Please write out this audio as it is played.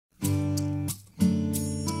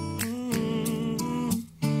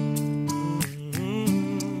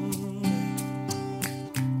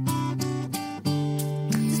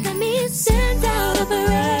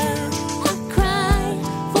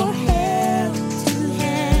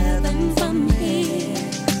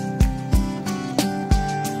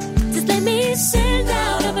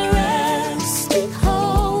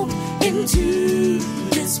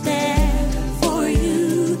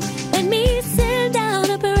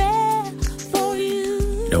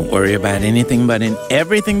Don't worry about anything, but in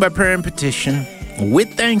everything by prayer and petition,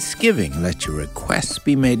 with thanksgiving, let your requests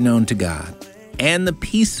be made known to God. And the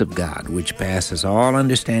peace of God, which passes all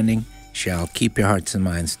understanding, shall keep your hearts and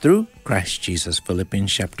minds through Christ Jesus.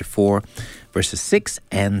 Philippians chapter 4, verses 6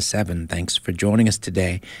 and 7. Thanks for joining us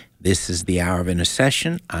today. This is the Hour of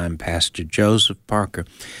Intercession. I'm Pastor Joseph Parker.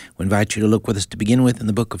 We invite you to look with us to begin with in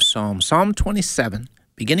the book of Psalms. Psalm 27,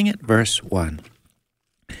 beginning at verse 1.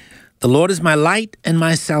 The Lord is my light and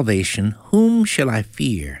my salvation. Whom shall I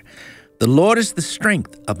fear? The Lord is the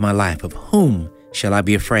strength of my life. Of whom shall I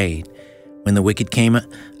be afraid? When the wicked came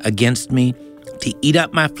against me to eat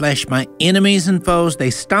up my flesh, my enemies and foes, they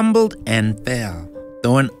stumbled and fell.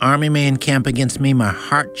 Though an army may encamp against me, my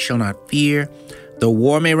heart shall not fear. Though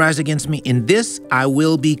war may rise against me, in this I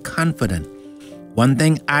will be confident. One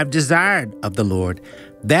thing I've desired of the Lord,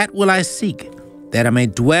 that will I seek, that I may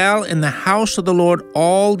dwell in the house of the Lord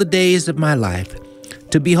all the days of my life,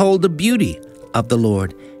 to behold the beauty of the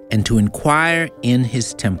Lord and to inquire in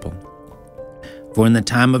his temple. For in the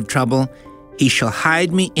time of trouble he shall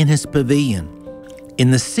hide me in his pavilion.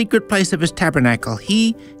 In the secret place of his tabernacle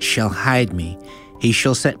he shall hide me. He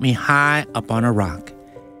shall set me high upon a rock.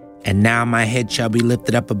 And now my head shall be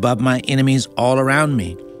lifted up above my enemies all around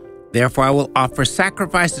me. Therefore I will offer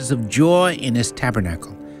sacrifices of joy in his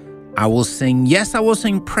tabernacle. I will sing, yes, I will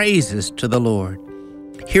sing praises to the Lord.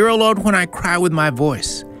 Hear, O Lord, when I cry with my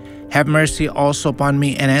voice. Have mercy also upon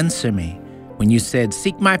me and answer me. When you said,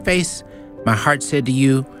 seek my face, my heart said to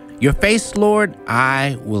you, your face, Lord,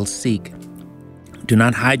 I will seek. Do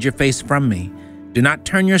not hide your face from me. Do not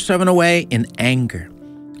turn your servant away in anger.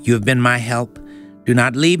 You have been my help. Do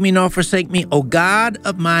not leave me nor forsake me, O God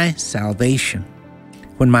of my salvation.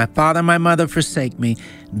 When my father and my mother forsake me,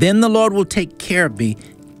 then the Lord will take care of me.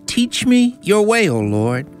 Teach me your way, O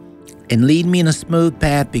Lord, and lead me in a smooth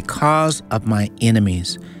path because of my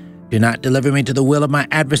enemies. Do not deliver me to the will of my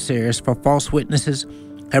adversaries, for false witnesses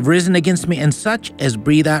have risen against me, and such as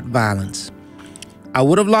breathe out violence. I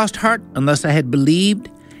would have lost heart unless I had believed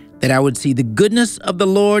that I would see the goodness of the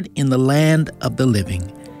Lord in the land of the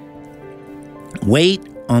living. Wait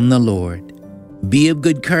on the Lord. Be of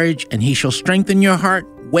good courage, and he shall strengthen your heart.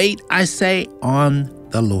 Wait, I say, on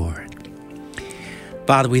the Lord.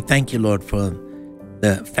 Father, we thank you, Lord, for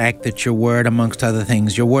the fact that your word, amongst other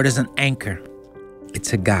things, your word is an anchor.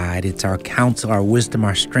 It's a guide. It's our counsel, our wisdom,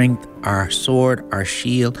 our strength, our sword, our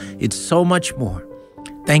shield. It's so much more.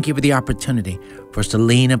 Thank you for the opportunity for us to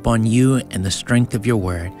lean upon you and the strength of your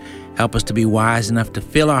word. Help us to be wise enough to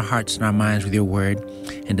fill our hearts and our minds with your word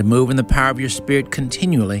and to move in the power of your spirit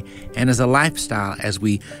continually and as a lifestyle as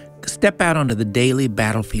we step out onto the daily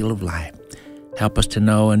battlefield of life. Help us to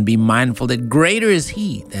know and be mindful that greater is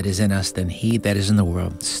he that is in us than he that is in the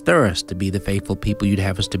world. Stir us to be the faithful people you'd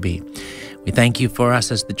have us to be. We thank you for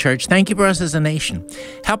us as the church. Thank you for us as a nation.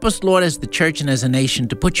 Help us, Lord, as the church and as a nation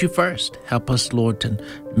to put you first. Help us, Lord, to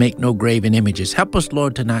make no graven images. Help us,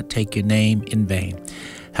 Lord, to not take your name in vain.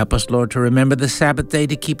 Help us, Lord, to remember the Sabbath day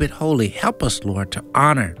to keep it holy. Help us, Lord, to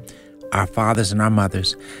honor our fathers and our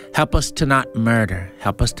mothers. Help us to not murder.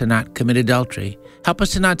 Help us to not commit adultery. Help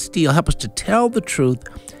us to not steal. Help us to tell the truth.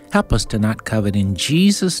 Help us to not covet. In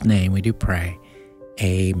Jesus' name we do pray.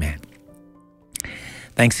 Amen.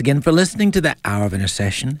 Thanks again for listening to the Hour of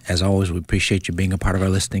Intercession. As always, we appreciate you being a part of our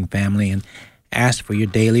listening family and ask for your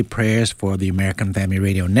daily prayers for the American Family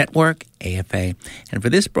Radio Network, AFA, and for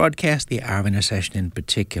this broadcast, the Hour of Intercession in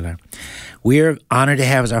particular. We're honored to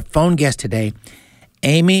have as our phone guest today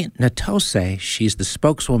Amy Natoce. She's the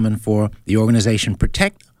spokeswoman for the organization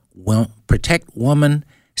Protect Women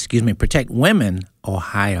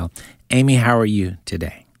Ohio. Amy, how are you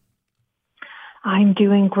today? I'm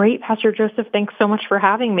doing great, Pastor Joseph. Thanks so much for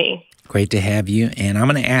having me. Great to have you. And I'm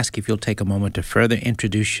going to ask if you'll take a moment to further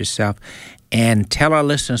introduce yourself and tell our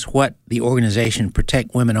listeners what the organization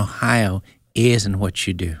Protect Women Ohio is and what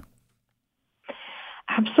you do.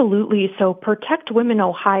 Absolutely. So Protect Women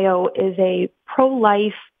Ohio is a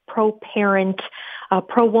pro-life, pro-parent,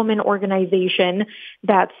 pro-woman organization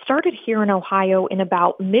that started here in Ohio in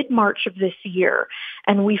about mid-March of this year.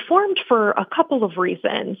 And we formed for a couple of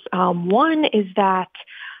reasons. One is that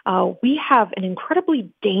we have an incredibly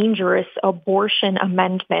dangerous abortion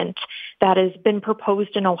amendment that has been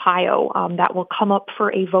proposed in Ohio that will come up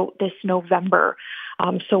for a vote this November.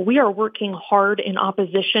 So we are working hard in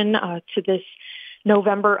opposition to this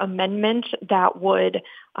November amendment that would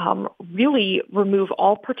really remove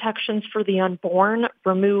all protections for the unborn,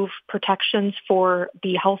 remove protections for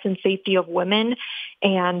the health and safety of women,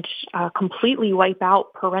 and completely wipe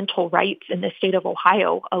out parental rights in the state of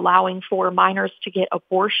Ohio, allowing for minors to get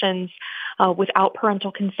abortions without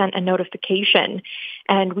parental consent and notification.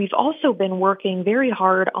 And we've also been working very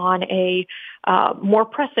hard on a more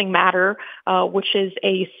pressing matter, which is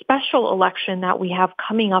a special election that we have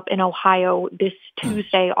coming up in Ohio this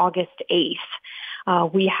Tuesday, August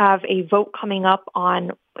 8th. We have a vote coming up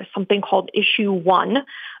on something called Issue 1.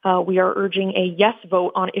 We are urging a yes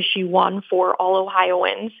vote on Issue 1 for all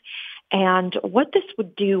Ohioans. And what this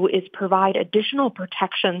would do is provide additional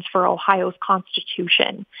protections for Ohio's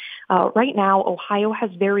Constitution. Right now, Ohio has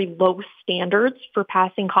very low standards for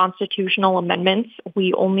passing constitutional amendments.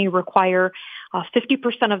 We only require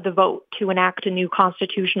 50% of the vote to enact a new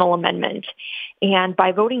constitutional amendment. And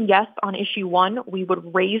by voting yes on Issue 1, we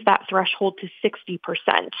would raise that threshold to 60%.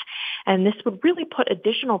 And this would really put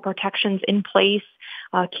additional protections in place,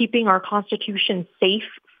 keeping our Constitution safe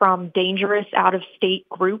from dangerous out-of-state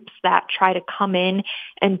groups that try to come in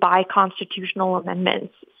and buy constitutional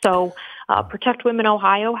amendments. So Protect Women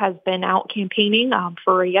Ohio has been out campaigning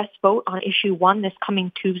for a yes vote on Issue 1 this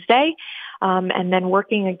coming Tuesday, and then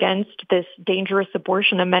working against this dangerous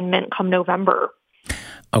abortion amendment come November.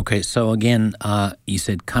 Okay, so again, you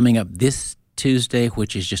said coming up this Tuesday,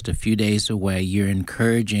 which is just a few days away, you're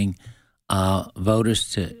encouraging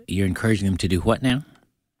you're encouraging them to do what now?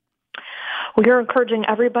 We are encouraging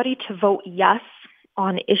everybody to vote yes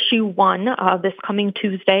on Issue 1 this coming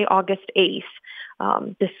Tuesday, August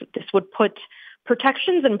 8th. This would put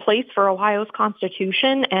protections in place for Ohio's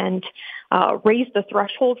Constitution and raise the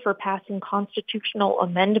threshold for passing constitutional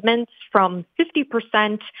amendments from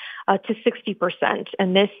 50% to 60%.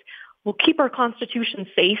 And this will keep our Constitution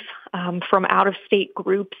safe from out-of-state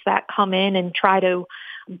groups that come in and try to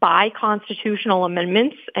buy constitutional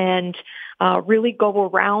amendments and really go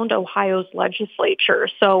around Ohio's legislature.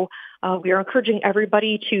 So we are encouraging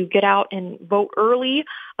everybody to get out and vote early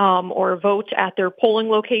or vote at their polling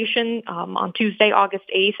location on Tuesday, August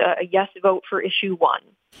 8th, a yes vote for Issue 1.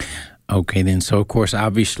 Okay, then. So, of course,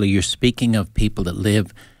 obviously you're speaking of people that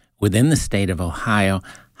live within the state of Ohio.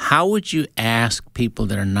 How would you ask people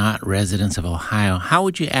that are not residents of Ohio, how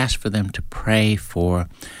would you ask for them to pray for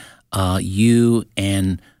you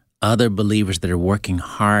and other believers that are working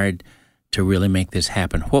hard to really make this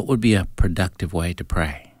happen? What would be a productive way to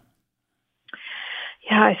pray?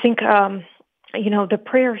 Yeah, I think, the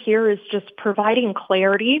prayer here is just providing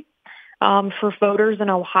clarity for voters in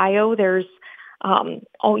Ohio. There's,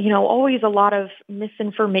 always a lot of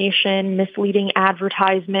misinformation, misleading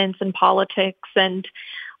advertisements in politics, and,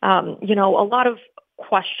 a lot of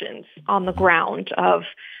questions on the ground of,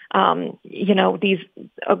 these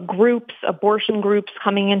groups, abortion groups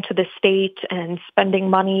coming into the state and spending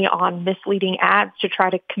money on misleading ads to try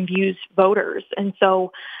to confuse voters. And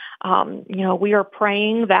so, we are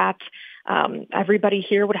praying that everybody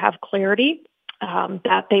here would have clarity,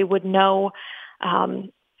 that they would know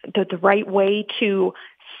the right way to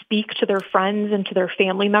speak to their friends and to their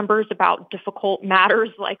family members about difficult matters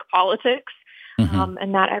like politics,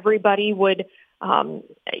 and that everybody would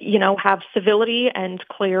have civility and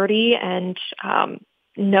clarity and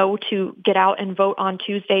know to get out and vote on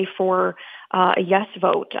Tuesday for a yes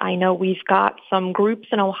vote. I know we've got some groups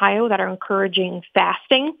in Ohio that are encouraging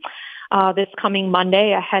fasting this coming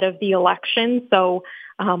Monday ahead of the election. So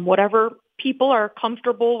whatever people are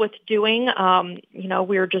comfortable with doing,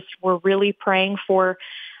 we're really praying for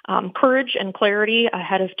courage and clarity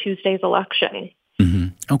ahead of Tuesday's election.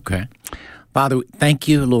 Mm-hmm. Okay. Father, thank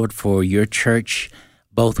you, Lord, for your church,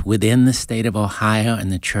 both within the state of Ohio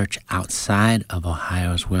and the church outside of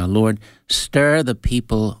Ohio as well. Lord, stir the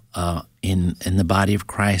people in the body of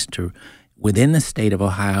Christ within the state of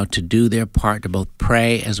Ohio to do their part to both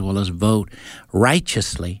pray as well as vote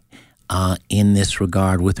righteously in this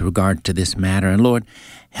regard, with regard to this matter. And Lord,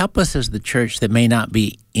 help us as the church that may not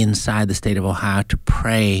be inside the state of Ohio to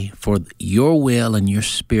pray for your will and your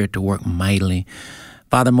spirit to work mightily.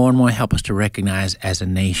 Father, more and more help us to recognize as a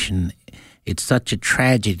nation, it's such a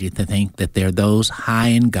tragedy to think that there are those high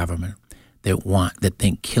in government that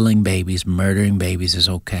think killing babies, murdering babies is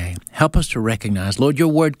okay. Help us to recognize, Lord, your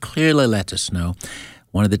word clearly lets us know.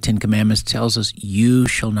 One of the 10 Commandments tells us, you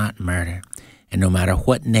shall not murder. And no matter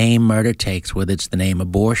what name murder takes, whether it's the name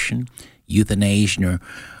abortion, euthanasia,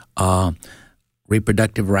 or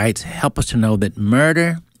reproductive rights, help us to know that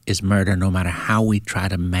murder is murder no matter how we try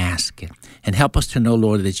to mask it. And help us to know,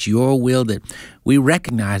 Lord, that it's your will, that we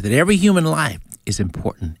recognize that every human life is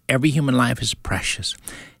important. Every human life is precious.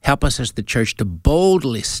 Help us as the church to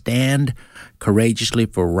boldly stand courageously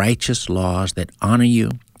for righteous laws that honor you,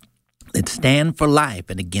 that stand for life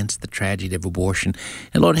and against the tragedy of abortion.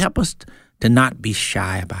 And Lord, help us to not be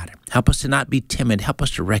shy about it. Help us to not be timid. Help us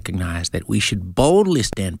to recognize that we should boldly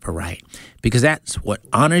stand for right, because that's what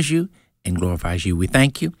honors you and glorifies you. We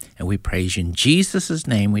thank you and we praise you. In Jesus'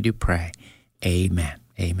 name we do pray. Amen.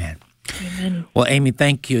 Amen. Amen. Well, Amy,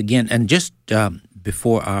 thank you again. And just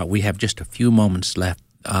before we have just a few moments left,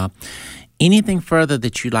 anything further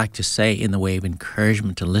that you'd like to say in the way of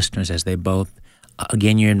encouragement to listeners as they both,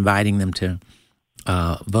 again, you're inviting them to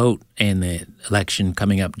vote in the election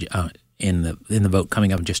coming up, in the vote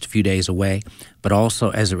coming up just a few days away, but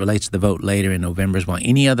also as it relates to the vote later in November as well.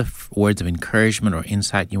 Any other words of encouragement or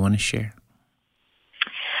insight you want to share?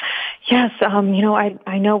 Yes,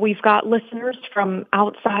 I know we've got listeners from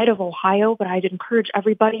outside of Ohio, but I'd encourage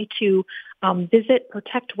everybody to visit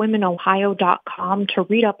protectwomenohio.com to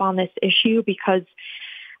read up on this issue because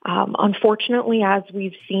unfortunately, as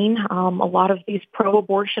we've seen, a lot of these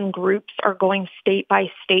pro-abortion groups are going state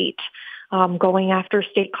by state, going after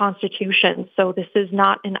state constitutions. So this is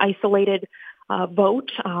not an isolated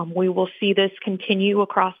vote. We will see this continue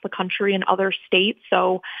across the country in other states.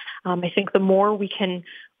 So I think the more we can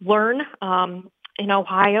learn in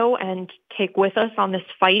Ohio and take with us on this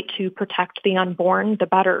fight to protect the unborn, the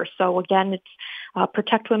better. So again, it's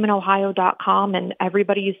protectwomenohio.com, and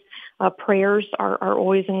everybody's prayers are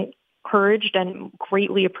always encouraged and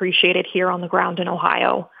greatly appreciated here on the ground in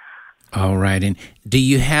Ohio. All right. And do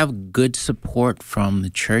you have good support from the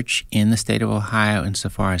church in the state of Ohio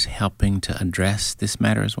insofar as helping to address this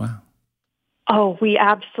matter as well? Oh, we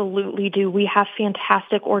absolutely do. We have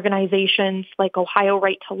fantastic organizations like Ohio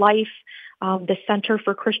Right to Life. The Center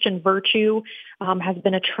for Christian Virtue has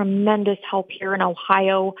been a tremendous help here in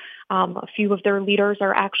Ohio. A few of their leaders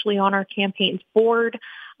are actually on our campaign's board.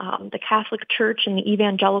 The Catholic Church and the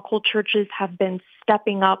evangelical churches have been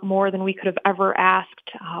stepping up more than we could have ever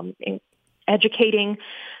asked, in educating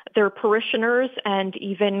their parishioners and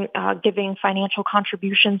even giving financial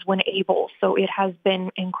contributions when able. So it has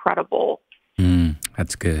been incredible.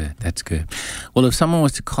 That's good. That's good. Well, if someone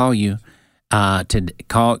was to call you, to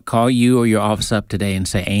call you or your office up today and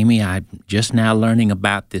say, Amy, I'm just now learning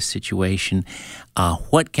about this situation.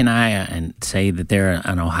 What can I, and say that they're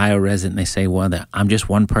an Ohio resident, they say, well, I'm just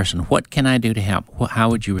one person. What can I do to help? How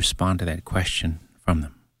would you respond to that question from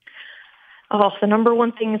them? Oh, the number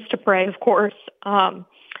one thing is to pray, of course.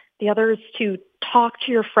 The other is to talk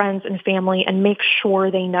to your friends and family and make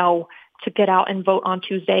sure they know to get out and vote on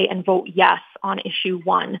Tuesday and vote yes on issue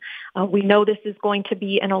 1. We know this is going to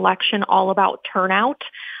be an election all about turnout,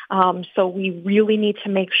 so we really need to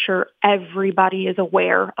make sure everybody is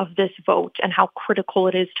aware of this vote and how critical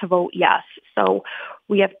it is to vote yes. So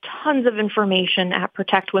we have tons of information at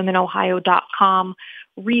protectwomenohio.com,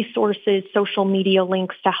 resources, social media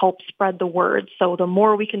links to help spread the word. So the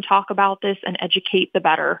more we can talk about this and educate, the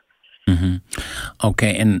better. Mm-hmm.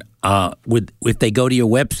 Okay, and if they go to your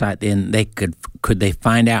website, then they could they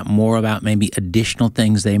find out more about maybe additional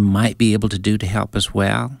things they might be able to do to help as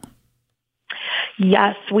well?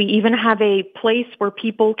 Yes, we even have a place where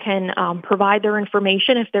people can provide their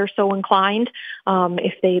information if they're so inclined,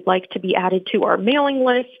 if they'd like to be added to our mailing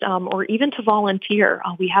list or even to volunteer.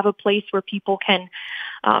 We have a place where people can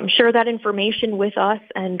share that information with us,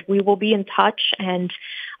 and we will be in touch. And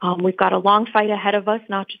we've got a long fight ahead of us,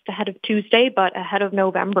 not just ahead of Tuesday, but ahead of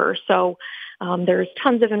November. So there's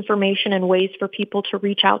tons of information and ways for people to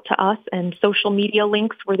reach out to us, and social media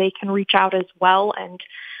links where they can reach out as well. And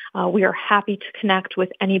we are happy to connect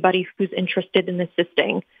with anybody who's interested in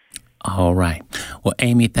assisting. All right. Well,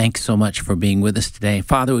 Amy, thanks so much for being with us today.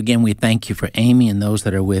 Father, again, we thank you for Amy and those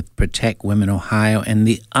that are with Protect Women Ohio and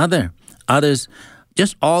the others,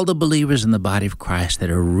 just all the believers in the body of Christ that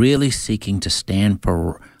are really seeking to stand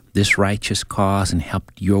for this righteous cause and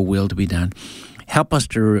help your will to be done. Help us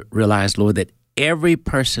to realize, Lord, that every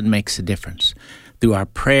person makes a difference through our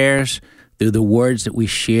prayers, through the words that we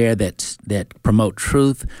share that promote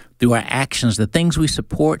truth, through our actions, the things we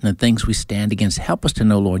support and the things we stand against. Help us to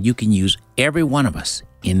know, Lord, you can use every one of us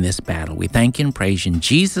in this battle. We thank you and praise you. In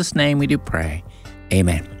Jesus' name we do pray.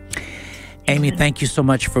 Amen. Amy, thank you so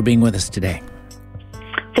much for being with us today.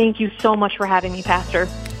 Thank you so much for having me, Pastor.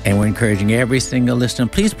 And we're encouraging every single listener,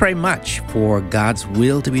 please pray much for God's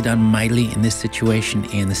will to be done mightily in this situation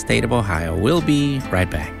in the state of Ohio. We'll be right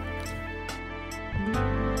back.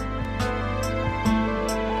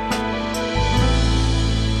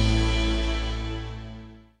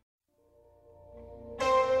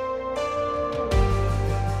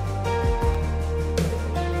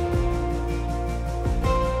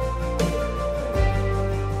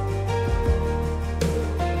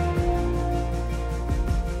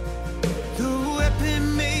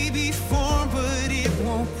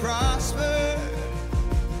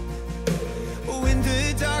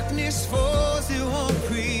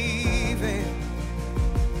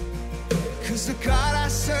 The God I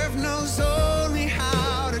serve knows only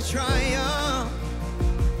how to triumph.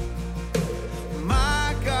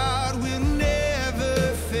 My God will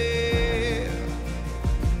never fail.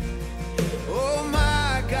 Oh,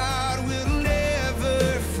 my God will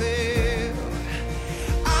never fail.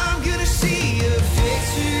 I'm gonna see a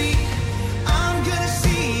victory. I'm gonna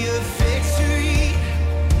see a victory.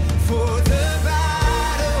 For the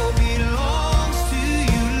battle belongs to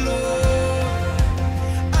you, Lord.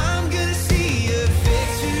 I'm gonna see a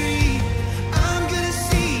victory. I'm gonna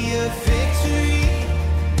see a victory.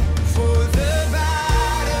 For the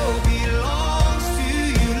battle belongs to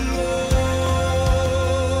you, Lord.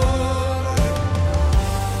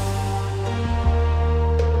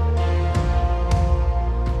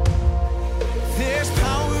 There's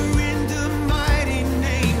power in the mighty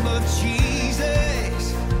name of Jesus.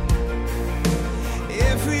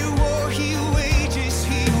 Every war he wages,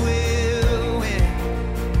 he will win.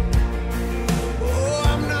 Oh,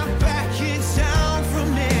 I'm not backing down from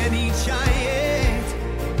any giant,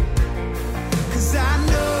 'cause I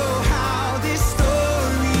know how this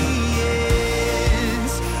story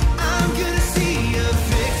ends. I'm gonna see a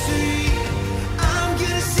victory. I'm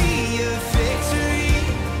gonna see a victory.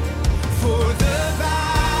 For the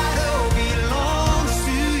battle belongs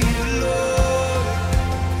to you, Lord.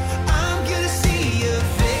 I'm gonna see a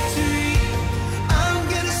victory. I'm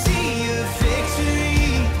gonna see a victory.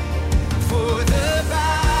 For the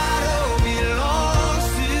battle belongs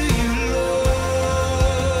to you, Lord.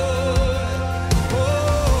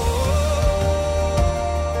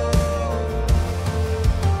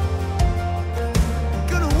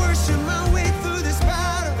 Gonna worship my way through this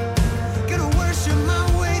battle. Gonna worship my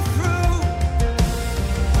way through.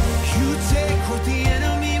 You take what the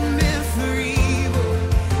enemy meant for evil,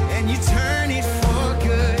 and you turn it for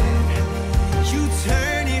good. You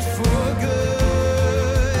turn it for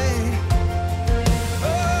good.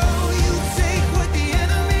 Oh, you take what the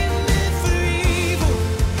enemy meant for evil,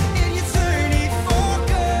 and you turn it for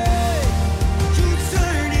good. You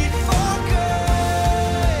turn it for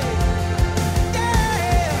good.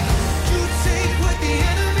 Yeah. You take what the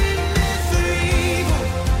enemy meant for evil,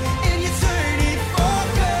 and you turn it for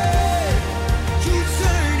good. You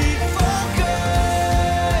turn it for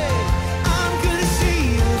good. I'm gonna see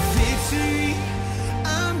a victory.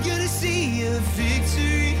 I'm gonna see a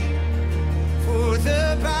victory. For the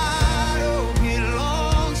battle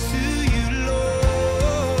belongs to you,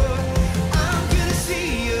 Lord. I'm gonna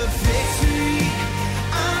see a victory.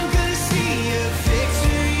 I'm gonna see a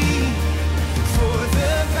victory. For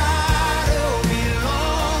the battle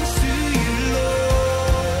belongs to you,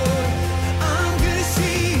 Lord. I'm gonna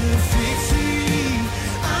see a victory.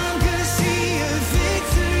 I'm gonna see a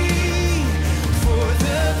victory. For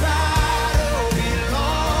the battle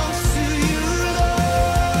belongs to you,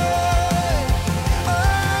 Lord.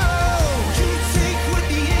 Oh, you take what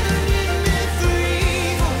the enemy meant for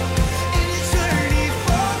evil, and you turn it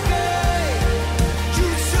for good. You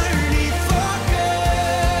turn it for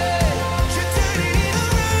good. You're turning it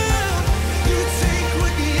around. You take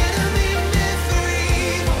what the enemy meant for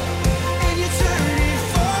evil, and you turn it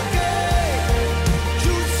for good.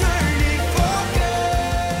 You turn it for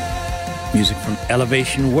good. Music from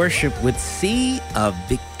Elevation Worship with Sea of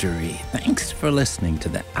Victory. Thanks for listening to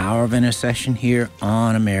the Hour of Intercession here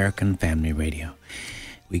on American Family Radio.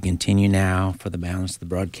 We continue now for the balance of the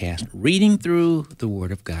broadcast, reading through the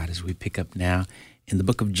Word of God as we pick up now in the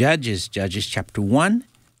book of Judges, Judges chapter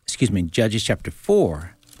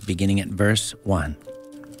 4, beginning at verse 1.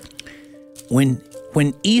 When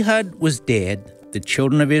Ehud was dead, the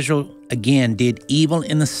children of Israel again did evil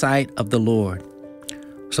in the sight of the Lord.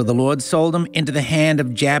 So the Lord sold them into the hand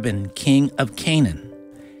of Jabin, king of Canaan,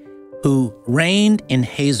 who reigned in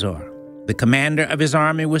Hazor. The commander of his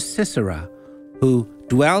army was Sisera, who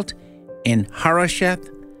dwelt in Harosheth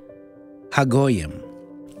Hagoyim.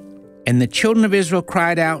 And the children of Israel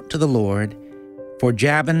cried out to the Lord, for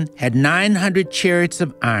Jabin had 900 chariots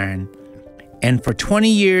of iron, and for 20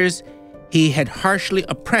 years he had harshly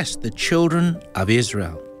oppressed the children of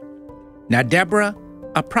Israel. Now Deborah,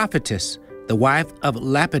 a prophetess, the wife of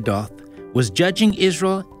Lapidoth, was judging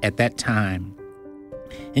Israel at that time.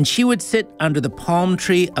 And she would sit under the palm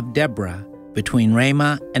tree of Deborah between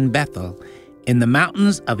Ramah and Bethel in the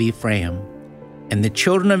mountains of Ephraim. And the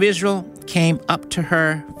children of Israel came up to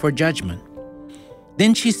her for judgment.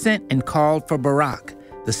 Then she sent and called for Barak,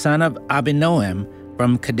 the son of Abinoam,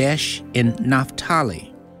 from Kadesh in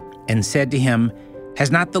Naphtali, and said to him,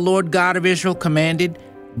 Has not the Lord God of Israel commanded,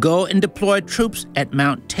 Go and deploy troops at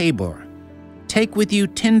Mount Tabor? Take with you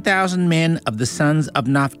 10,000 men of the sons of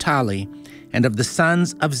Naphtali and of the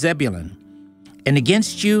sons of Zebulun. And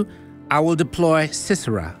against you I will deploy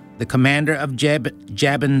Sisera, the commander of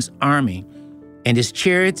Jabin's army, and his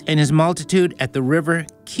chariots and his multitude at the river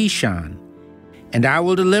Kishon, and I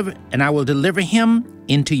will deliver him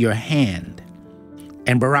into your hand.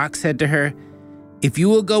 And Barak said to her, If you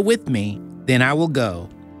will go with me, then I will go.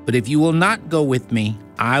 But if you will not go with me,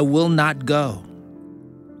 I will not go.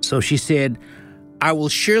 So she said, I will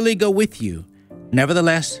surely go with you.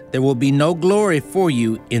 Nevertheless, there will be no glory for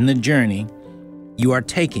you in the journey you are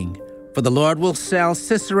taking, for the Lord will sell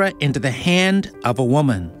Sisera into the hand of a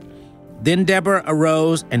woman. Then Deborah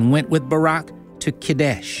arose and went with Barak to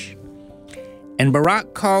Kadesh. And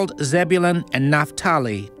Barak called Zebulun and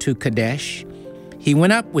Naphtali to Kadesh. He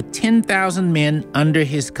went up with 10,000 men under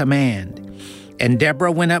his command, and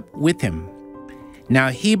Deborah went up with him. Now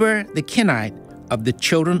Heber the Kenite of the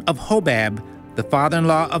children of Hobab, the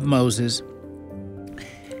father-in-law of Moses,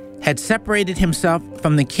 had separated himself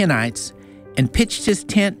from the Kenites and pitched his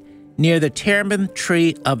tent near the terebinth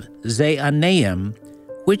tree of Zaanaim,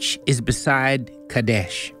 which is beside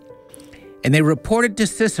Kadesh. And they reported to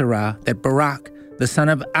Sisera that Barak, the son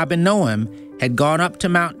of Abinoam, had gone up to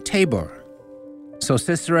Mount Tabor. So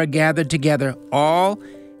Sisera gathered together all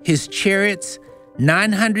his chariots,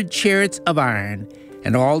 900 chariots of iron,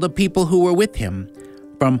 and all the people who were with him,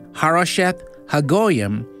 from Harosheth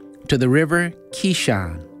Hagoyim to the river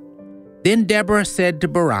Kishon. Then Deborah said to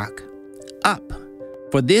Barak, Up,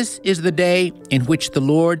 for this is the day in which the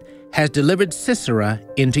Lord has delivered Sisera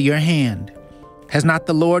into your hand. Has not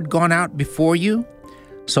the Lord gone out before you?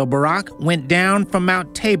 So Barak went down from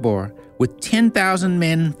Mount Tabor with 10,000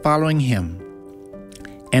 men following him.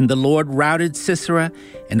 And the Lord routed Sisera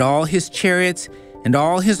and all his chariots and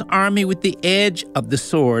all his army with the edge of the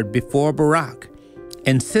sword before Barak.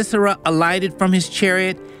 And Sisera alighted from his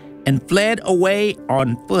chariot and fled away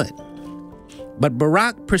on foot. But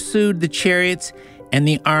Barak pursued the chariots and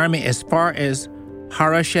the army as far as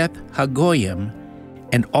Harosheth Hagoyim,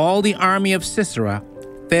 and all the army of Sisera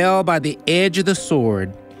fell by the edge of the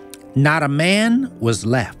sword. Not a man was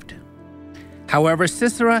left. However,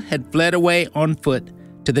 Sisera had fled away on foot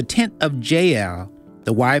to the tent of Jael,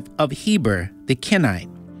 the wife of Heber the Kenite.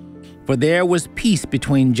 For there was peace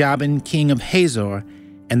between Jabin king of Hazor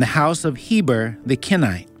and the house of Heber the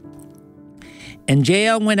Kenite. And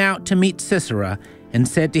Jael went out to meet Sisera and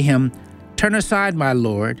said to him, Turn aside, my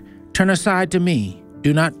lord, turn aside to me,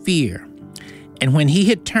 do not fear. And when he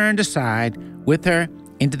had turned aside with her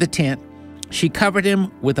into the tent, she covered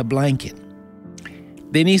him with a blanket.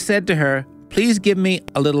 Then he said to her, Please give me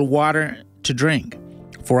a little water to drink,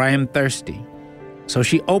 for I am thirsty. So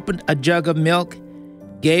she opened a jug of milk,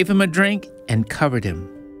 gave him a drink, and covered him.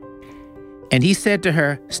 And he said to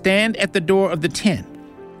her, Stand at the door of the tent,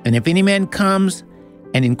 and if any man comes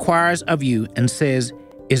and inquires of you and says,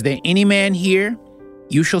 Is there any man here?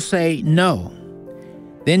 You shall say, No.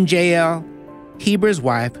 Then Jael, Heber's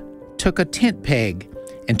wife, took a tent peg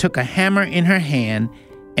and took a hammer in her hand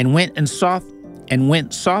and went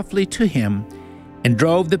softly to him and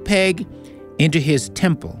drove the peg into his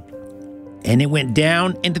temple. And it went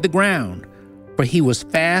down into the ground, for he was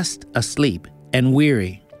fast asleep and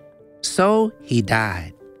weary. So he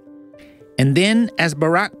died. And then, as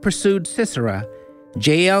Barak pursued Sisera,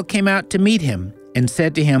 Jael came out to meet him and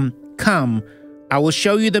said to him, Come, I will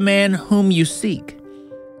show you the man whom you seek.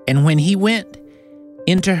 And when he went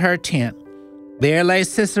into her tent, there lay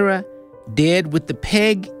Sisera dead with the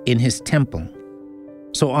peg in his temple.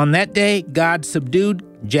 So on that day God subdued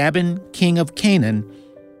Jabin, king of Canaan,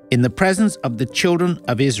 in the presence of the children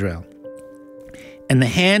of Israel. And the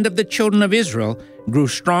hand of the children of Israel grew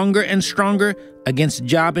stronger and stronger against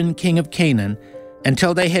Jabin, king of Canaan,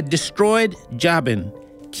 until they had destroyed Jabin,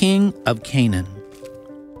 king of Canaan.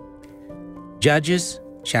 Judges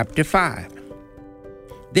chapter 5.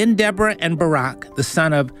 Then Deborah and Barak, the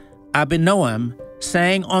son of Abinoam,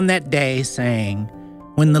 sang on that day, saying,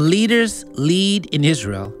 When the leaders lead in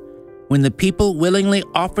Israel, when the people willingly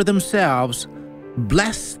offer themselves,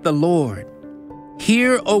 bless the Lord.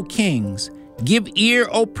 Hear, O kings, give ear,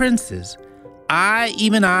 O princes. I,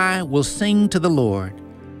 even I, will sing to the Lord.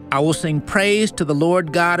 I will sing praise to the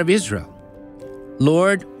Lord God of Israel.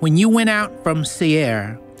 Lord, when you went out from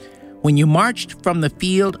Seir, when you marched from the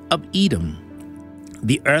field of Edom,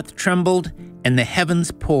 the earth trembled and the heavens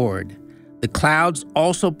poured. The clouds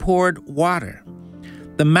also poured water.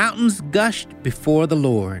 The mountains gushed before the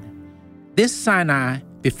Lord. This Sinai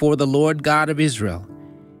before the Lord God of Israel.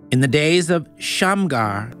 In the days of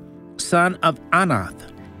Shamgar, son of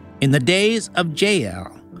Anath, in the days of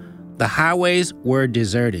Jael, the highways were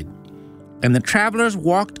deserted, and the travelers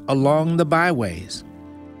walked along the byways.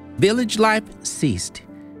 Village life ceased.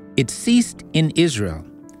 It ceased in Israel.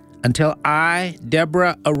 until I,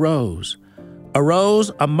 Deborah, arose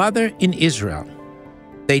a mother in Israel.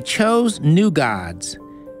 They chose new gods.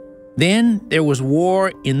 Then there was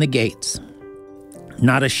war in the gates.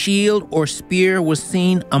 Not a shield or spear was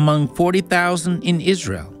seen among 40,000 in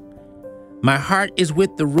Israel. My heart is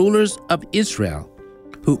with the rulers of Israel,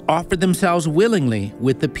 who offer themselves willingly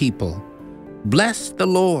with the people. Bless the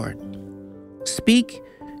Lord. Speak,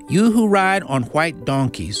 you who ride on white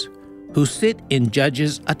donkeys, who sit in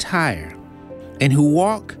judges' attire, and who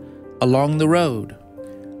walk along the road,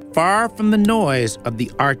 far from the noise of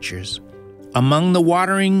the archers, among the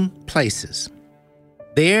watering places.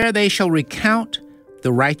 There they shall recount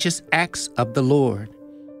the righteous acts of the Lord,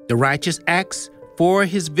 the righteous acts for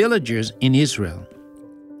his villagers in Israel.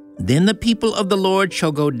 Then the people of the Lord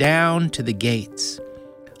shall go down to the gates.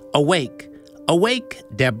 Awake, awake,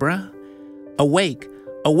 Deborah. Awake,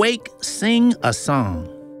 awake, sing a song.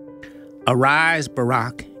 Arise,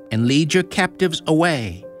 Barak, and lead your captives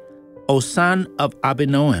away, O son of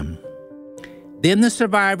Abinoam. Then the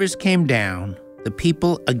survivors came down, the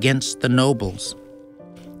people against the nobles.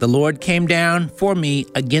 The Lord came down for me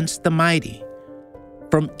against the mighty.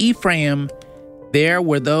 From Ephraim there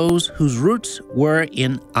were those whose roots were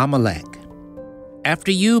in Amalek.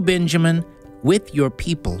 After you, Benjamin, with your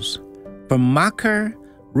peoples. From Machir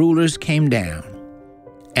rulers came down,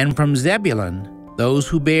 and from Zebulun those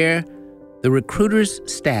who bear the recruiter's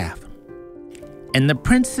staff. And the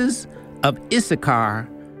princes of Issachar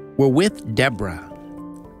were with Deborah.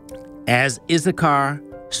 As Issachar,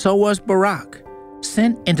 so was Barak,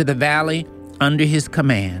 sent into the valley under his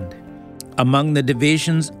command. Among the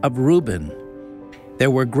divisions of Reuben,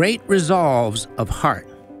 there were great resolves of heart.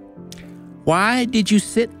 Why did you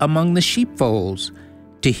sit among the sheepfolds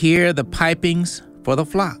to hear the pipings for the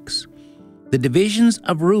flocks? The divisions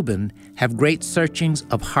of Reuben have great searchings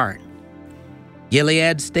of heart.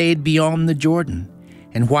 Gilead stayed beyond the Jordan.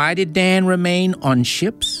 And why did Dan remain on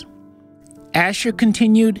ships? Asher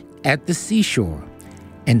continued at the seashore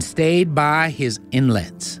and stayed by his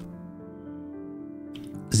inlets.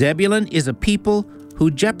 Zebulun is a people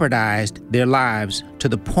who jeopardized their lives to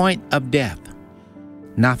the point of death.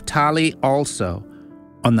 Naphtali also,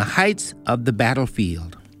 on the heights of the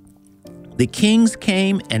battlefield. The kings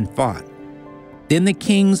came and fought. Then the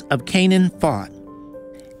kings of Canaan fought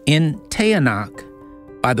in Taanach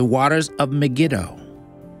by the waters of Megiddo.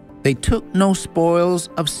 They took no spoils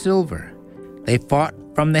of silver. They fought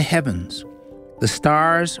from the heavens. The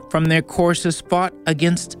stars from their courses fought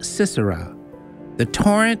against Sisera. The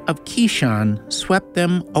torrent of Kishon swept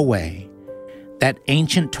them away. That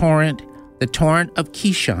ancient torrent, the torrent of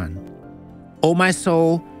Kishon. O my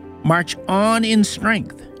soul, march on in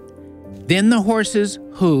strength. Then the horses'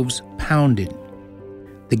 hooves pounded.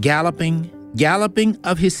 The galloping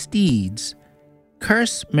of his steeds.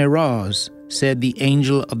 Curse Meroz, said the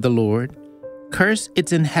angel of the Lord. Curse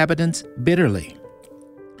its inhabitants bitterly,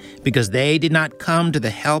 because they did not come to the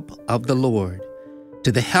help of the Lord,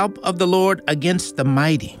 to the help of the Lord against the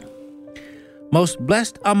mighty. Most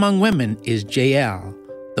blessed among women is Jael,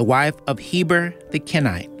 the wife of Heber the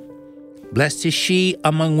Kenite. Blessed is she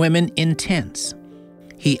among women in tents.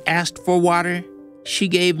 He asked for water, she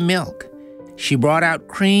gave milk. She brought out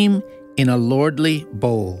cream in a lordly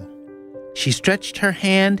bowl. She stretched her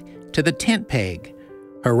hand to the tent peg,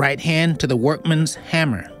 her right hand to the workman's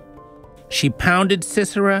hammer. She pounded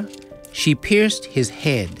Sisera, she pierced his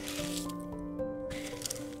head.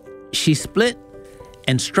 She split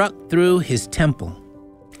and struck through his temple.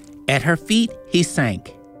 At her feet he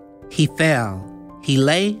sank, he fell, he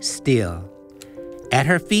lay still. At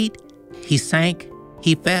her feet he sank,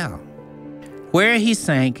 he fell. Where he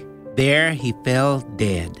sank, there he fell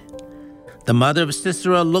dead. The mother of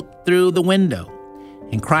Sisera looked through the window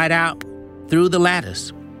and cried out through the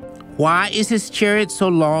lattice, "Why is his chariot so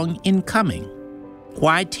long in coming?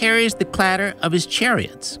 Why tarries the clatter of his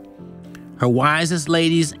chariots?" Her wisest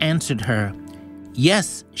ladies answered her.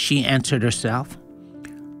 Yes, she answered herself.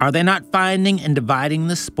 Are they not finding and dividing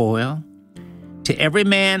the spoil? To every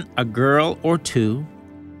man a girl or two.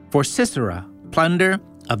 For Sisera, plunder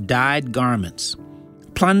of dyed garments.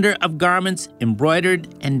 Plunder of garments embroidered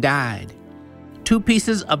and dyed. 2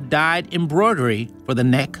 pieces of dyed embroidery for the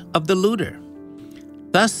neck of the looter.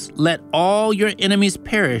 Thus let all your enemies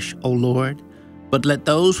perish, O Lord, but let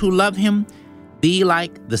those who love him be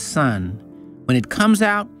like the sun when it comes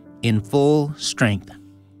out in full strength.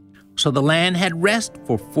 So the land had rest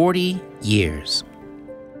for 40 years.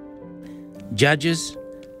 Judges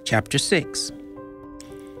chapter 6.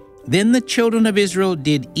 Then the children of Israel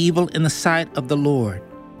did evil in the sight of the Lord.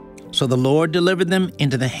 So the Lord delivered them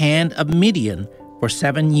into the hand of Midian for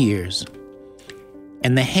 7 years.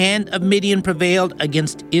 And the hand of Midian prevailed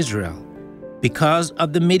against Israel. Because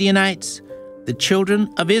of the Midianites, the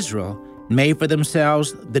children of Israel made for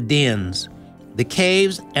themselves the dens, the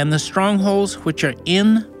caves, and the strongholds which are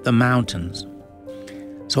in the mountains.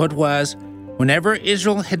 So it was whenever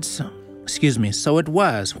Israel had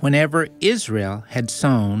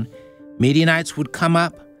sown, Midianites would come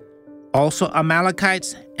up. Also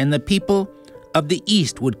Amalekites and the people of the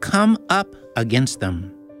east would come up against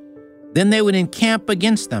them. Then they would encamp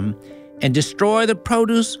against them and destroy the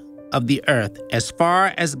produce of the earth as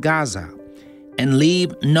far as Gaza, and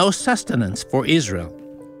leave no sustenance for Israel,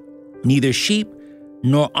 neither sheep,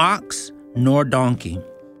 nor ox, nor donkey.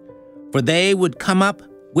 For they would come up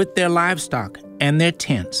with their livestock and their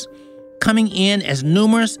tents, coming in as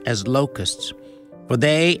numerous as locusts. For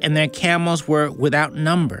they and their camels were without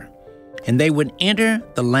number, and they would enter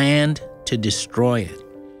the land to destroy it.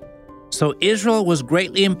 So Israel was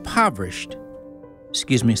greatly impoverished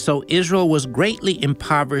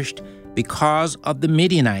because of the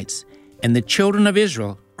Midianites, and the children of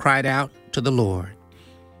Israel cried out to the Lord.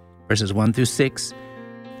 Verses 1 through 6.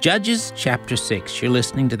 Judges chapter 6. You're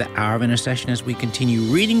listening to the Hour of Intercession as we continue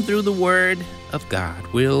reading through the Word of God.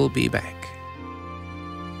 We'll be back.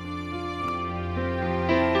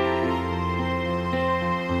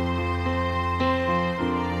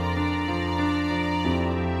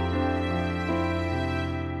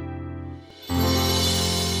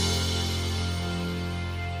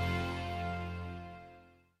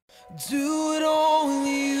 Do what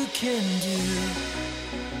only you can do.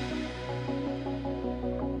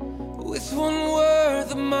 With one word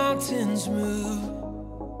the mountains move.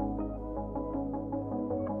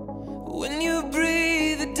 When you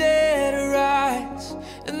breathe the dead arise,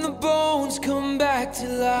 and the bones come back to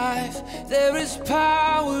life. There is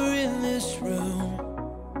power in this room.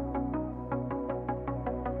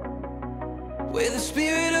 Where the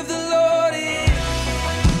Spirit of the Lord is,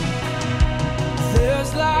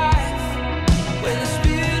 there's life. Where the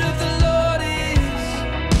Spirit of the Lord is,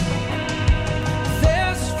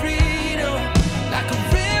 there's freedom. Like a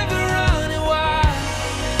river running wild,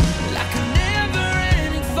 like a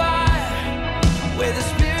never-ending fire. Where the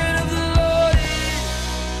Spirit of the Lord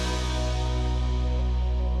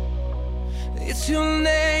is, it's your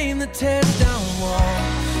name that tears down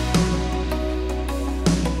walls,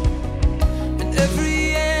 and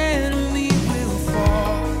every enemy will fall.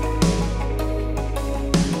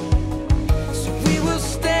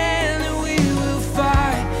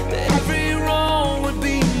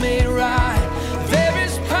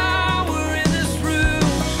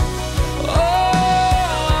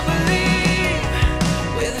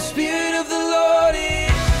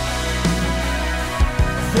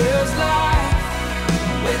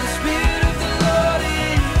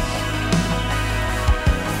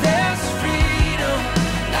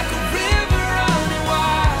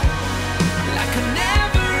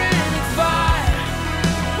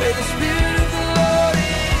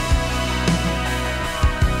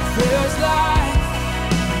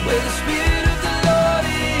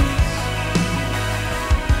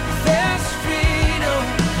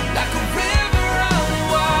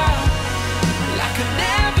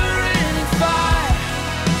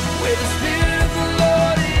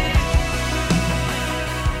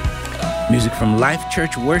 Music from Life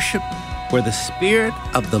Church Worship, Where the Spirit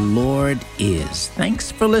of the Lord Is. Thanks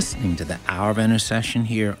for listening to the Hour of Intercession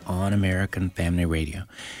here on American Family Radio.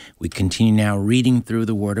 We continue now reading through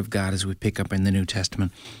the Word of God as we pick up in the New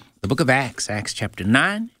Testament. The book of Acts, Acts chapter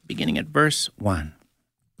 9, beginning at verse 1.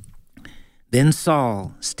 Then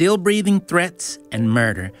Saul, still breathing threats and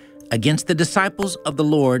murder against the disciples of the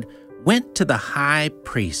Lord, went to the high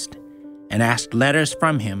priest and asked letters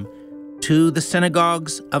from him to the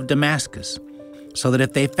synagogues of Damascus, so that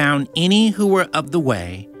if they found any who were of the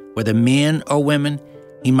way, whether men or women,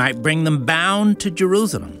 he might bring them bound to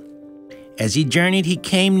Jerusalem. As he journeyed, he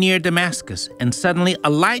came near Damascus, and suddenly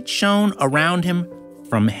a light shone around him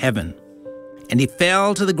from heaven. And he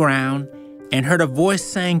fell to the ground and heard a voice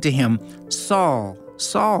saying to him, "Saul,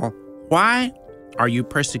 Saul, why are you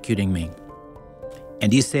persecuting me?"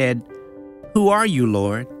 And he said, "Who are you,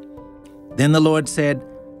 Lord?" Then the Lord said,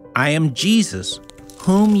 "I am Jesus,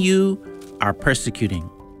 whom you are persecuting.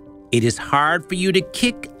 It is hard for you to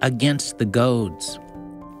kick against the goads."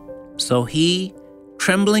 So he,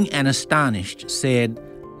 trembling and astonished, said,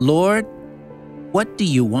 "Lord, what do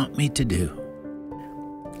you want me to do?"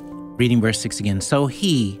 Reading verse 6 again. So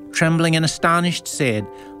he, trembling and astonished, said,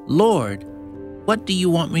 "Lord, what do you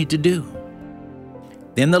want me to do?"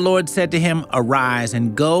 Then the Lord said to him, "Arise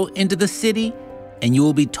and go into the city, and you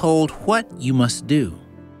will be told what you must do."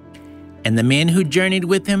 And the men who journeyed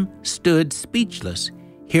with him stood speechless,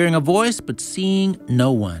 hearing a voice but seeing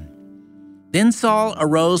no one. Then Saul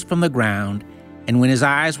arose from the ground, and when his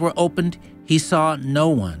eyes were opened, he saw no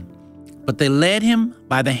one. But they led him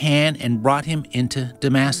by the hand and brought him into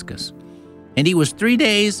Damascus. And he was 3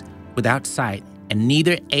 days without sight, and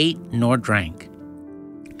neither ate nor drank.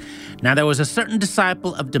 Now there was a certain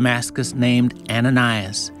disciple of Damascus named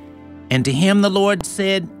Ananias, and to him the Lord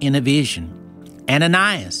said in a vision,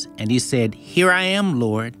 Ananias. And he said, Here I am,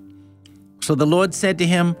 Lord. So the Lord said to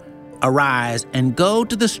him, Arise and go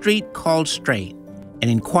to the street called Straight, and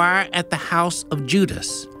inquire at the house of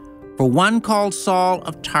Judas, for one called Saul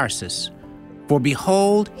of Tarsus, for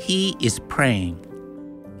behold, he is praying.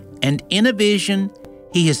 And in a vision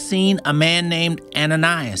he has seen a man named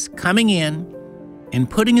Ananias coming in and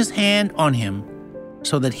putting his hand on him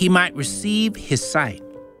so that he might receive his sight.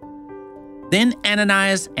 Then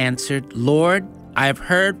Ananias answered, Lord, I have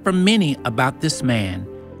heard from many about this man,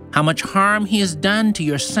 how much harm he has done to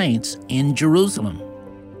your saints in Jerusalem.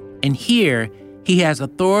 And here he has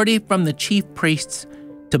authority from the chief priests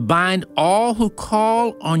to bind all who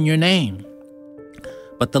call on your name.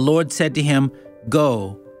 But the Lord said to him,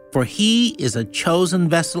 Go, for he is a chosen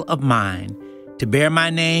vessel of mine to bear my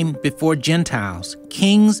name before Gentiles,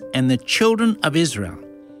 kings, and the children of Israel.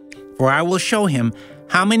 For I will show him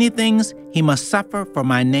how many things he must suffer for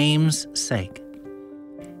my name's sake.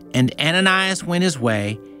 And Ananias went his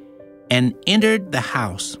way and entered the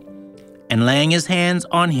house. And laying his hands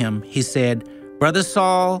on him, he said, Brother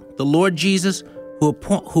Saul, the Lord Jesus,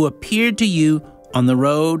 who appeared to you on the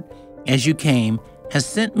road as you came, has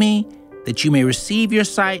sent me that you may receive your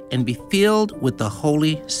sight and be filled with the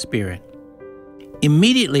Holy Spirit.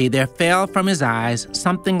 Immediately there fell from his eyes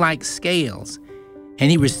something like scales,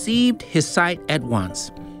 and he received his sight at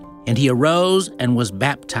once. And he arose and was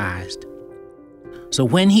baptized. So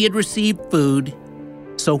when he had received food,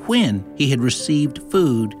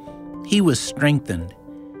 he was strengthened.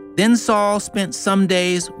 Then Saul spent some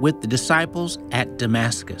days with the disciples at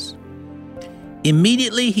Damascus.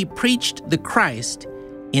 Immediately he preached the Christ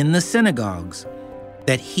in the synagogues,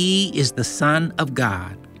 that he is the Son of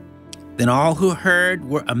God. Then all who heard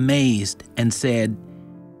were amazed and said,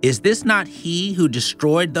 Is this not he who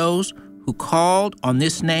destroyed those who called on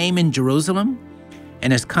this name in Jerusalem,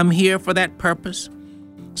 and has come here for that purpose,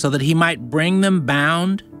 so that he might bring them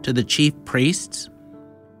bound to the chief priests?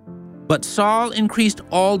 But Saul increased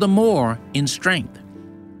all the more in strength,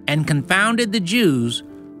 and confounded the Jews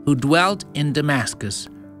who dwelt in Damascus,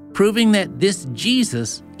 proving that this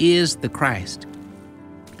Jesus is the Christ.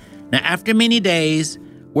 Now after many days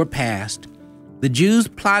were passed, the Jews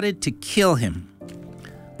plotted to kill him.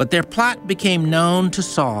 But their plot became known to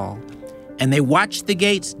Saul, and they watched the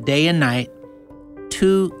gates day and night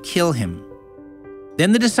to kill him.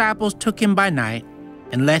 Then the disciples took him by night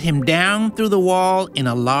and let him down through the wall in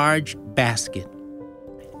a large basket.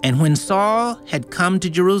 And when Saul had come to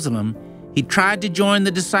Jerusalem, he tried to join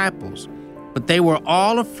the disciples, but they were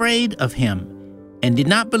all afraid of him and did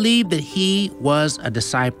not believe that he was a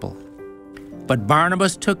disciple. But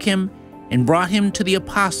Barnabas took him and brought him to the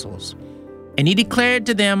apostles, and he declared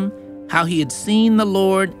to them how he had seen the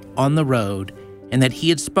Lord on the road, and that he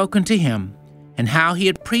had spoken to him, and how he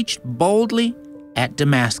had preached boldly at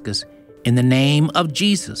Damascus in the name of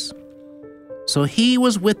Jesus. So he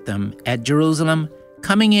was with them at Jerusalem,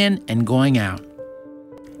 coming in and going out.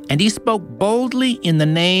 And he spoke boldly in the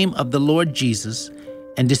name of the Lord Jesus,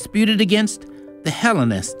 and disputed against the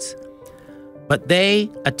Hellenists. But they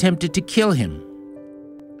attempted to kill him.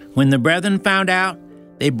 When the brethren found out,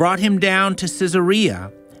 they brought him down to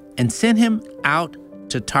Caesarea and sent him out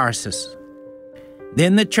to Tarsus.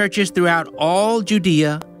 Then the churches throughout all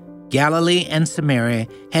Judea, Galilee, and Samaria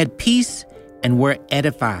had peace and were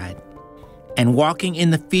edified. And walking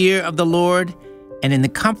in the fear of the Lord and in the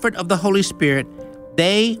comfort of the Holy Spirit,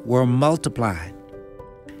 they were multiplied.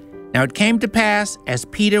 Now it came to pass, as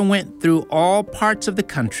Peter went through all parts of the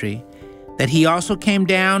country, that he also came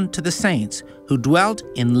down to the saints who dwelt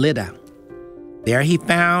in Lydda. There he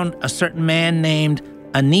found a certain man named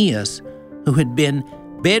Aeneas, who had been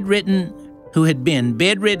bedridden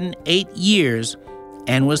 8 years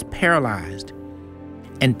and was paralyzed.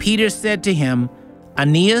 And Peter said to him,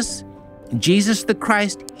 Aeneas, Jesus the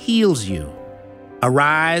Christ heals you.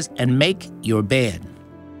 Arise and make your bed.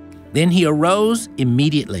 Then he arose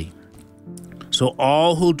immediately. So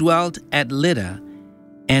all who dwelt at Lydda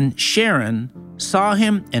and Sharon saw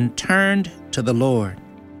him and turned to the Lord.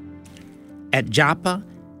 At Joppa,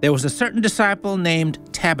 there was a certain disciple named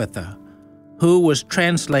Tabitha, who was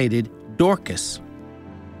translated Dorcas.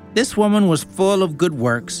 This woman was full of good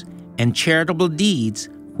works and charitable deeds,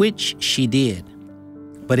 which she did.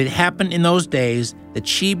 But it happened in those days that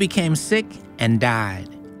she became sick and died.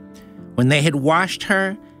 When they had washed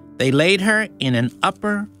her, they laid her in an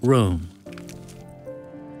upper room.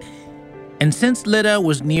 And since Lydda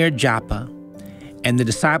was near Joppa, and the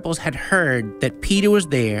disciples had heard that Peter was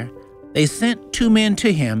there, they sent 2 men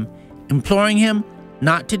to him, imploring him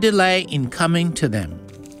not to delay in coming to them.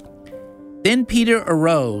 Then Peter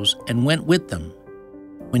arose and went with them.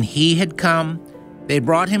 When he had come, they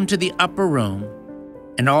brought him to the upper room,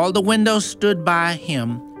 and all the windows stood by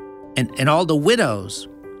him, and all the widows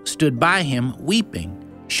stood by him weeping,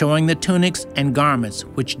 showing the tunics and garments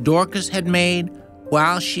which Dorcas had made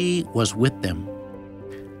while she was with them.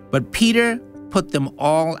 But Peter put them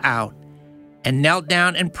all out and knelt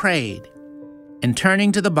down and prayed. And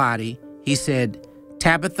turning to the body, he said,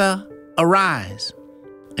 "Tabitha, arise."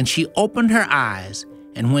 And she opened her eyes,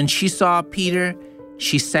 and when she saw Peter,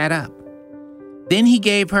 she sat up. Then he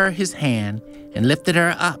gave her his hand and lifted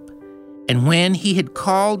her up. And when he had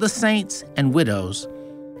called the saints and widows,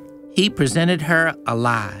 he presented her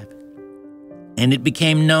alive. And it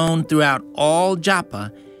became known throughout all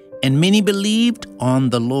Joppa, and many believed on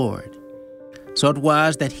the Lord. So it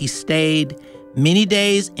was that he stayed many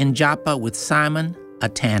days in Joppa with Simon, a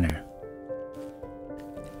tanner.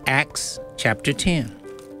 Acts chapter 10.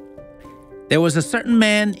 There was a certain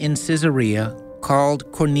man in Caesarea called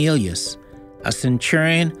Cornelius, a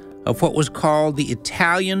centurion of what was called the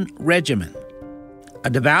Italian regiment, a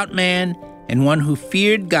devout man and one who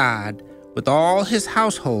feared God with all his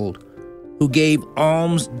household, who gave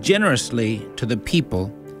alms generously to the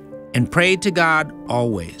people and prayed to God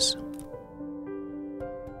always.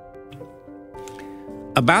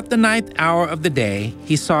 About the 9th hour of the day,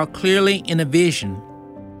 he saw clearly in a vision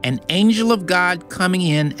an angel of God coming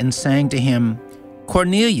in and saying to him,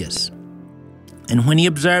 "Cornelius." And when he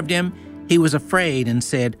observed him, he was afraid and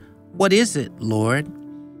said, "What is it, Lord?"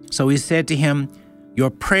 So he said to him, "Your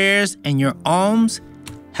prayers and your alms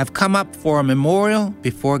have come up for a memorial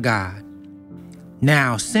before God.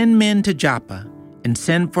 Now send men to Joppa and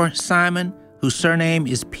send for Simon, whose surname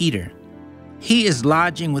is Peter. He is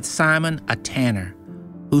lodging with Simon, a tanner,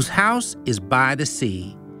 whose house is by the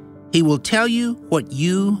sea. He will tell you what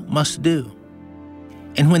you must do."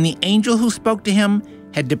 And when the angel who spoke to him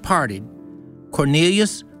had departed,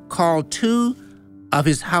 Cornelius called 2 of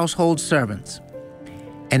his household servants,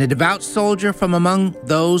 and a devout soldier from among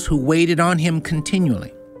those who waited on him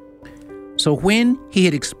continually. So when he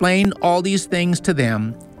had explained all these things to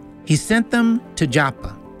them, he sent them to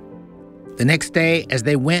Joppa. The next day, as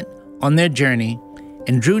they went on their journey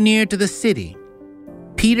and drew near to the city,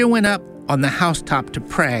 Peter went up on the housetop to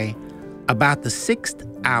pray about the 6th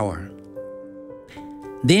hour.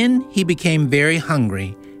 Then he became very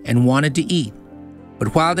hungry and wanted to eat.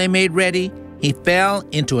 But while they made ready, he fell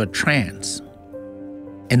into a trance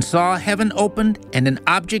and saw heaven opened and an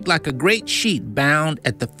object like a great sheet bound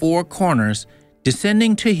at the 4 corners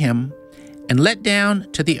descending to him and let down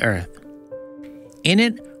to the earth. In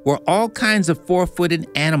it were all kinds of 4-footed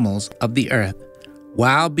animals of the earth,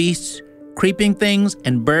 wild beasts, creeping things,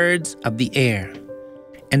 and birds of the air.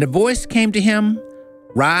 And a voice came to him,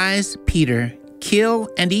 "Rise, Peter, kill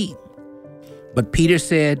and eat." But Peter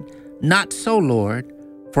said, "Not so, Lord,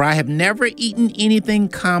 for I have never eaten anything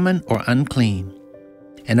common or unclean."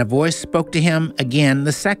 And a voice spoke to him again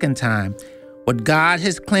the 2nd time, "What God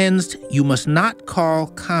has cleansed, you must not call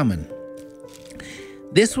common."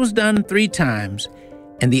 This was done 3 times,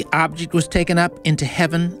 and the object was taken up into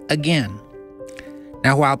heaven again.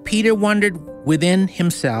 Now while Peter wondered within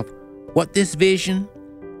himself what this vision,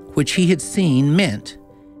 which he had seen, meant,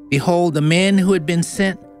 behold, the men who had been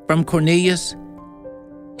sent from Cornelius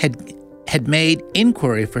had made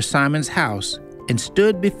inquiry for Simon's house and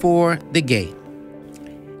stood before the gate.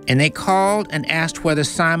 And they called and asked whether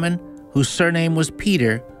Simon, whose surname was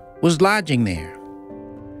Peter, was lodging there.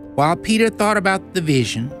 While Peter thought about the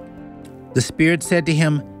vision, the Spirit said to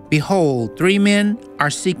him, "Behold, 3 men are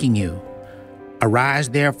seeking you. Arise,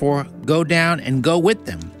 therefore, go down and go with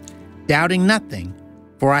them, doubting nothing,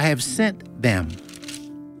 for I have sent them."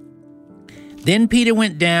 Then Peter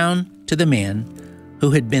went down to the men who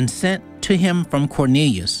had been sent to him from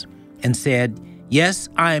Cornelius and said, "Yes,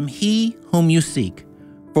 I am he whom you seek.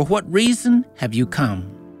 For what reason have you come?"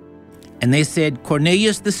 And they said,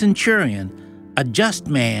 "Cornelius the centurion, a just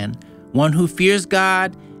man, one who fears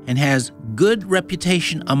God and has good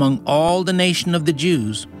reputation among all the nation of the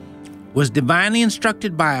Jews, was divinely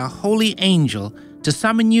instructed by a holy angel to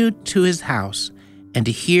summon you to his house and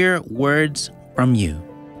to hear words from you."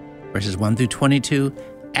 Verses 1 through 22,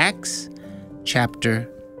 Acts chapter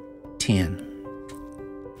 10.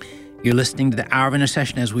 You're listening to the Hour of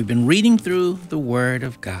Intercession as we've been reading through the Word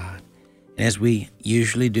of God. And as we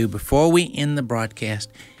usually do before we end the broadcast,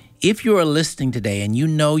 if you are listening today and you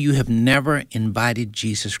know you have never invited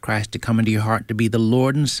Jesus Christ to come into your heart to be the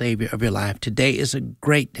Lord and Savior of your life, today is a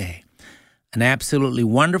great day, an absolutely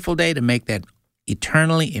wonderful day to make that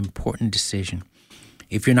eternally important decision.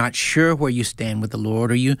 If you're not sure where you stand with the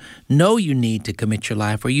Lord, or you know you need to commit your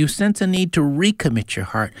life, or you sense a need to recommit your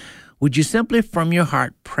heart, would you simply from your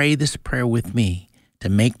heart pray this prayer with me to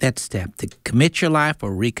make that step, to commit your life or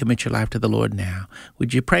recommit your life to the Lord now?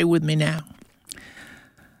 Would you pray with me now?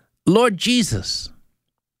 Lord Jesus,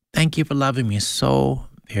 thank you for loving me so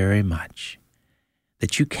very much,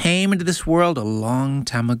 that you came into this world a long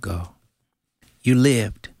time ago. You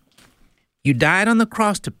lived. You died on the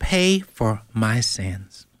cross to pay for my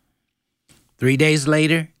sins. 3 days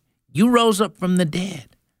later, you rose up from the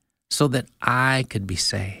dead so that I could be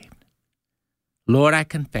saved. Lord, I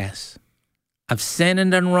confess, I've sinned and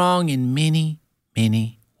done wrong in many,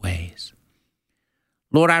 many ways.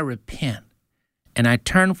 Lord, I repent, and I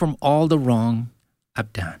turn from all the wrong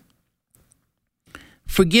I've done.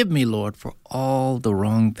 Forgive me, Lord, for all the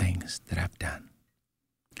wrong things that I've done.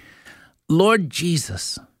 Lord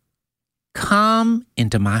Jesus, come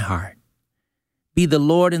into my heart. Be the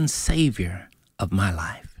Lord and Savior of my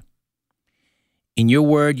life. In your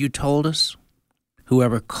word, you told us,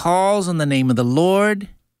 whoever calls on the name of the Lord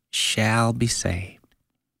shall be saved.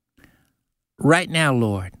 Right now,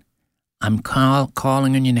 Lord, I'm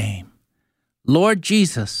calling on your name. Lord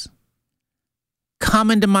Jesus, come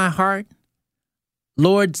into my heart.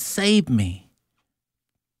 Lord, save me.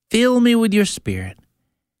 Fill me with your Spirit.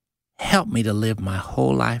 Help me to live my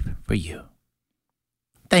whole life for you.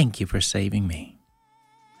 Thank you for saving me.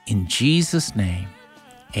 In Jesus' name,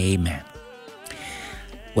 amen.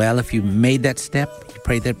 Well, if you made that step, you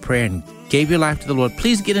prayed that prayer and gave your life to the Lord,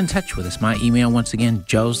 please get in touch with us. My email, once again,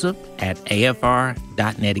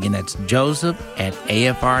 joseph@afr.net. Again, that's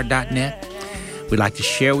joseph@afr.net. We'd like to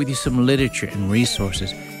share with you some literature and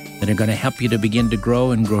resources that are going to help you to begin to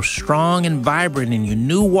grow and grow strong and vibrant in your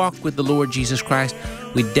new walk with the Lord Jesus Christ.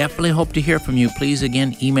 We definitely hope to hear from you. Please,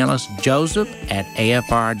 again, email us,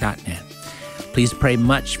 joseph@afr.net. Please pray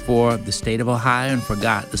much for the state of Ohio and for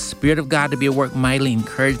God, the Spirit of God to be at work mightily,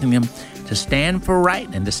 encouraging them to stand for right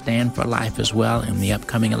and to stand for life as well in the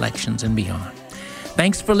upcoming elections and beyond.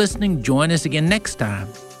 Thanks for listening. Join us again next time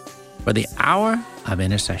for the Hour of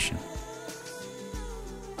Intercession.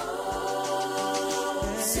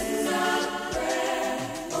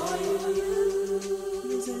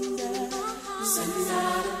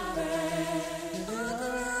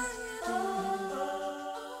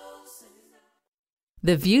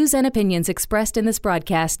 The views and opinions expressed in this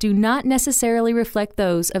broadcast do not necessarily reflect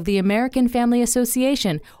those of the American Family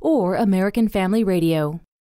Association or American Family Radio.